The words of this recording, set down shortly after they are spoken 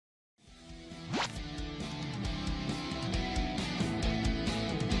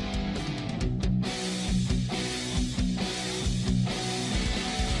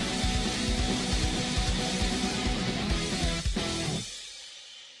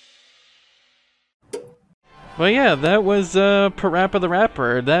But yeah, that was Parappa the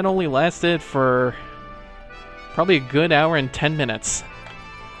Rapper. That only lasted for probably a good hour and 10 minutes.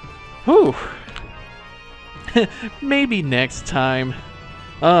 Whew. Maybe next time.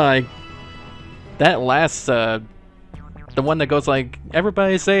 That last, the one that goes like,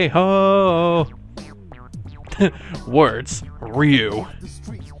 everybody say ho. Words. Ryu.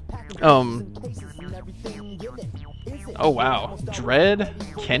 Oh wow. Dread?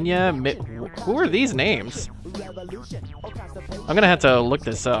 Kenya? Who are these names? I'm gonna have to look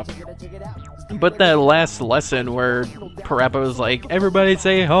this up. But that last lesson where Parappa was like, everybody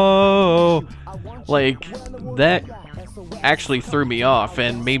say ho, like, that actually threw me off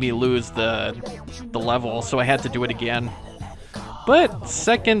and made me lose the level, so I had to do it again. But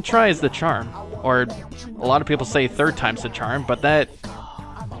second try is the charm. Or a lot of people say third time's the charm, but that,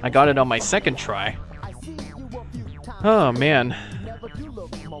 I got it on my second try. Oh man.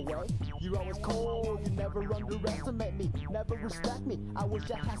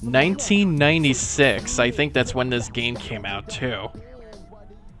 1996, I think that's when this game came out too.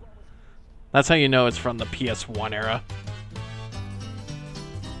 That's how you know it's from the PS1 era.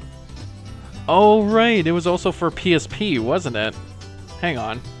 Oh right, it was also for PSP, wasn't it? Hang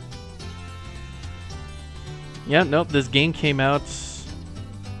on. Yeah, nope, this game came out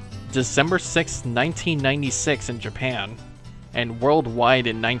December 6th, 1996 in Japan, and worldwide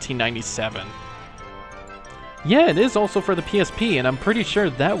in 1997. Yeah, it is also for the PSP, and I'm pretty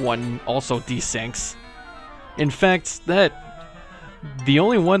sure that one also desyncs. In fact, the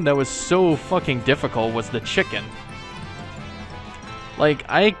only one that was so fucking difficult was the chicken. Like,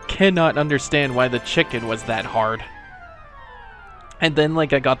 I cannot understand why the chicken was that hard. And then,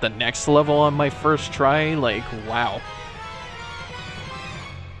 like, I got the next level on my first try, like, wow.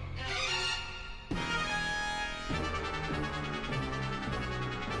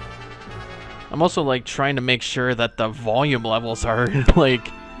 I'm also, like, trying to make sure that the volume levels are,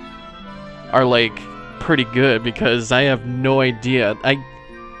 like, pretty good, because I have no idea. I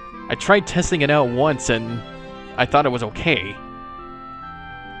tried testing it out once, and I thought it was okay.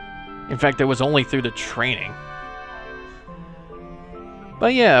 In fact, it was only through the training.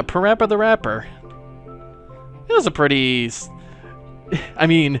 But yeah, Parappa the Rapper. It was a pretty... I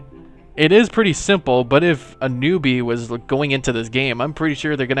mean, it is pretty simple, but if a newbie was going into this game, I'm pretty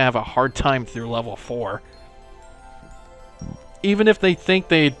sure they're going to have a hard time through level 4. Even if they think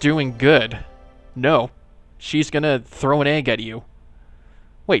they're doing good. No. She's going to throw an egg at you.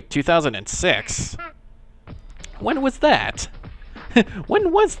 Wait, 2006? When was that?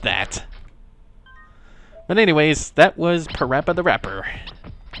 When was that? But anyways, that was Parappa the Rapper.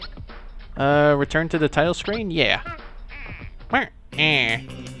 Return to the title screen? Yeah.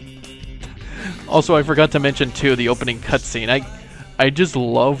 Also, I forgot to mention, too, the opening cutscene. I just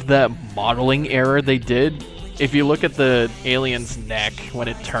love that modeling error they did. If you look at the alien's neck when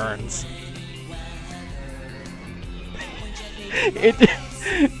it turns.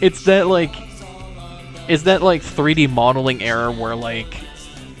 It's that, like... Is that, like, 3D modeling error where, like...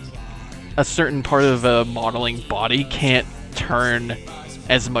 a certain part of a modeling body can't turn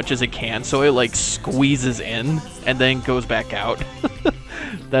as much as it can, so it like squeezes in and then goes back out.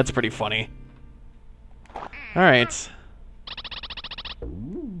 That's pretty funny. Alright.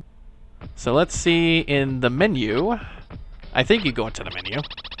 So let's see in the menu. I think you go into the menu.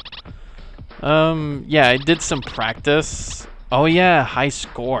 Yeah, I did some practice. Oh yeah, high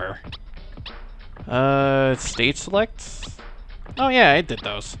score. Stage select? Oh yeah, I did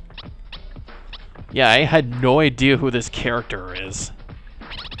those. Yeah, I had no idea who this character is.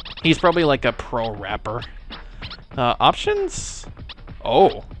 He's probably like a pro rapper. Options?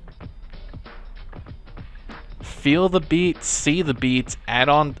 Oh. Feel the beat, see the beat,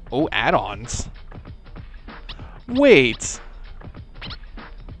 add-on... Oh, add-ons. Wait.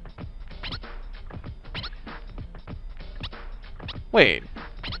 Wait.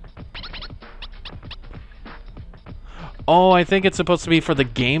 Oh, I think it's supposed to be for the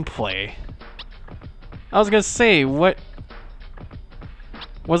gameplay. I was gonna say, what...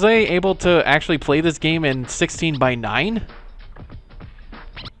 Was I able to actually play this game in 16:9?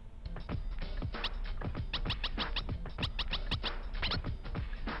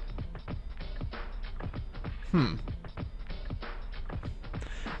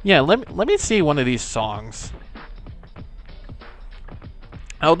 Yeah, let me see one of these songs.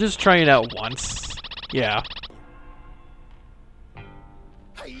 I'll just try it out once. Yeah.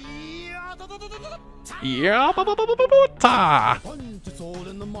 Yeah, punch its all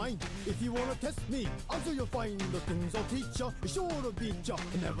in the mind. If you wanna test me, until you find the things I'll teach ya, be sure to beat ya.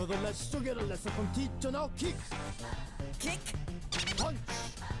 Nevertheless, you'll get a lesson from teacher. Now kick, kick, punch,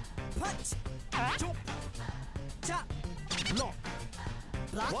 punch, jump, Chop. Block.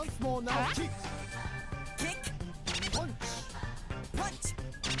 Block. Once more now. Kick. Kick. Punch. Punch.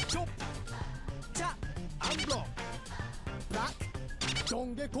 Chop. Chop. And block. Block.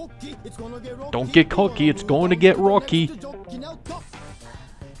 Don't get cocky. It's gonna get rocky. Don't get cocky. It's going to get rocky. Duck. Jump.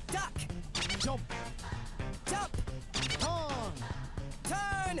 Jump. Turn.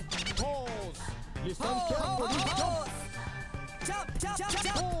 Turn. Pause. Listen carefully. Jump. Jump. Jump.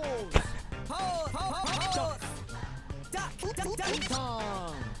 Jump. Pause. Pause. Duck. Duck. Duck.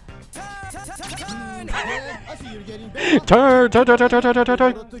 Turn. Yeah, I see you're getting better. Turn.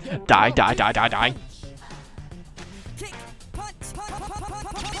 Die, die, die, die, die. Kick. Punch. Punch.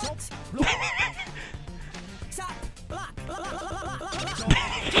 Chop. Block.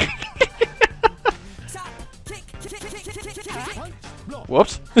 Chop. Kick. Punch. Block.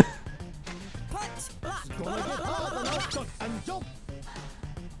 Whoops. Punch. Block. Duck and jump.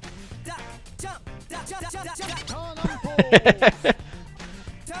 Duck. Jump. Duck. Jump. Turn and pose.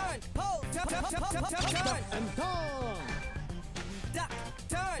 Turn. Pose. Turn. And turn. Duck.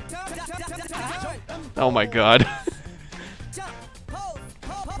 Turn. Oh my god. Jump. Pose.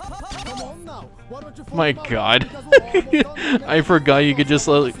 Come on now. Why don't you My god. I forgot you could just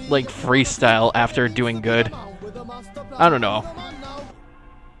like freestyle after doing good. I don't know.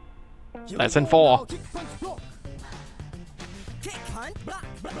 Lesson 4. Kick, punch, block. Kick, punch, block.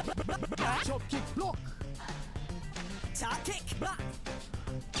 Chop, kick, block. Chop, kick, block.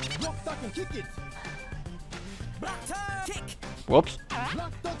 Block, duck, and kick it. Block, turn, kick. Whoops.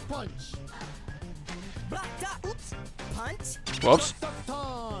 Block, duck, punch. Block, duck. Oops. Punch. Whoops. Duck,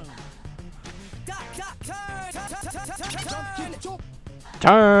 turn. Duck, duck, turn. Jump, kick, chop.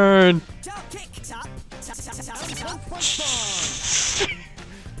 Turn. Jump, kick, chop. Punch, punch, punch, punch.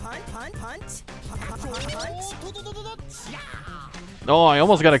 Oh, I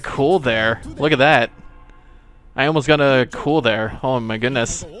almost got a cool there. Look at that. I almost got a cool there. Oh my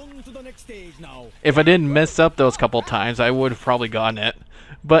goodness. If I didn't mess up those couple times, I would have probably gotten it.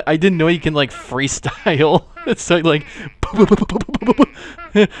 But I didn't know you can like freestyle. It's like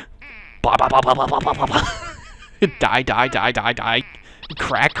die, die, die, die, die.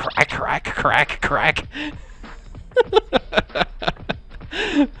 Crack, crack, crack, crack, crack.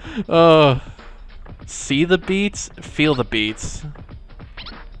 Oh, see the beats, feel the beats.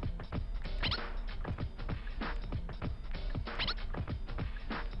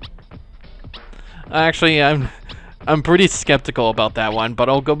 Actually, I'm pretty skeptical about that one, but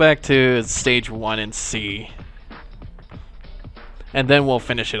I'll go back to stage 1 and see. And then we'll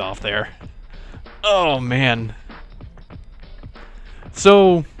finish it off there. Oh man.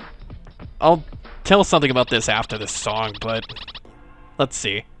 So, I'll tell something about this after this song, but let's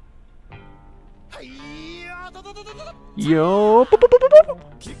see. Yo.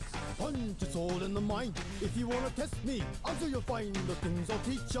 Kick, punch, it's all in the mind. If you wanna test me, until you find the things I'll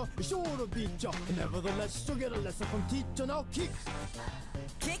teach ya, be sure to beat ya. Nevertheless, you'll get a lesson from teacher. Now kick.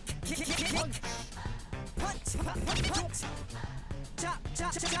 Kick, kick, kick, kick. Punch. Punch, punch, punch. Chop,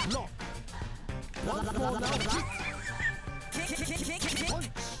 chop, chop. Block. Once more now, kick. Kick, kick, kick, kick, kick. Punch.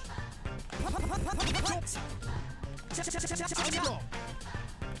 Punch. Chop, chop, chop, chop, chop.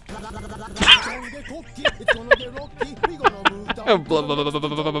 Don't get cocky, it's gonna get rocky. We gonna move down. Blah, blah, blah, blah, blah,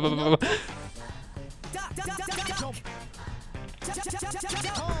 blah, blah, blah, blah. Jump.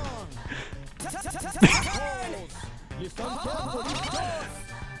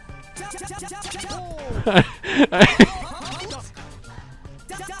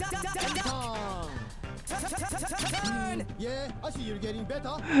 Yeah, I see you're getting better.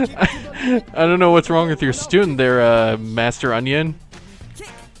 I don't know what's wrong with your student there, Master Onion.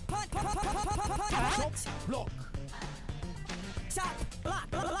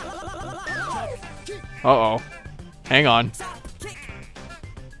 Uh-oh. Hang on.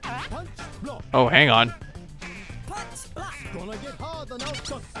 Oh, hang on. Gonna get harder now,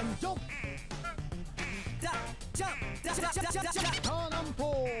 duck and jump. Duck, jump, duck, duck, duck, duck, duck. Turn and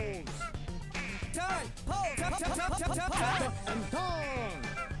pose. Turn, pose, duck and turn.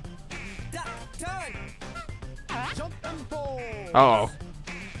 Duck, turn. Jump and pose. Uh-oh.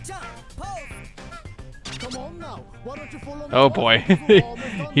 Jump, pose. Come on now. Why don't you follow me? Oh boy.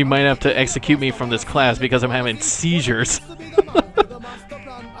 He might have to execute me from this class because I'm having seizures.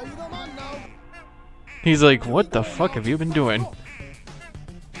 He's like, what the fuck have you been doing?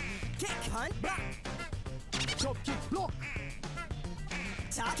 Kick, punch, block. Chop, kick, block.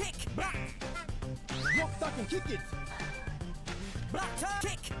 Chop, kick, block. Block, duck, and kick it. Block, duck,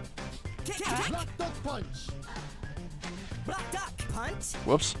 kick. Kick, kick. Block, duck, punch. Block, duck, punch.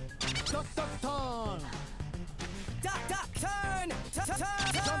 Whoops. Duck, duck, turn. Duck, duck, turn. Turn.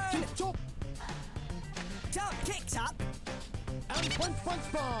 Jump, kick, chop. Jump, kick. Kicks up. And punch, punch,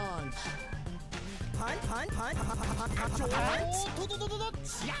 punch. Punch, punch, punch, punch.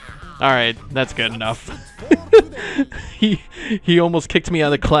 Alright, that's good enough. he almost kicked me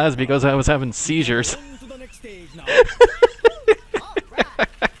out of class because I was having seizures.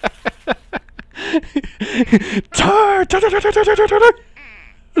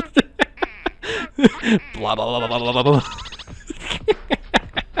 Blah blah blah blah blah blah.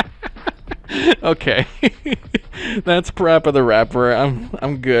 Okay. That's Parappa the Rapper.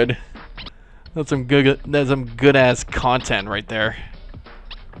 I'm good. That's some good ass content right there.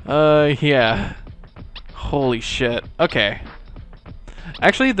 Yeah. Holy shit. Okay.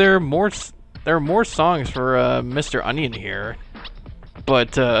 Actually, there are more songs for Mr. Onion here,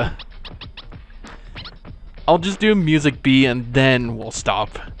 but I'll just do music B and then we'll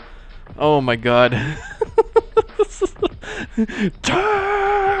stop. Oh my god.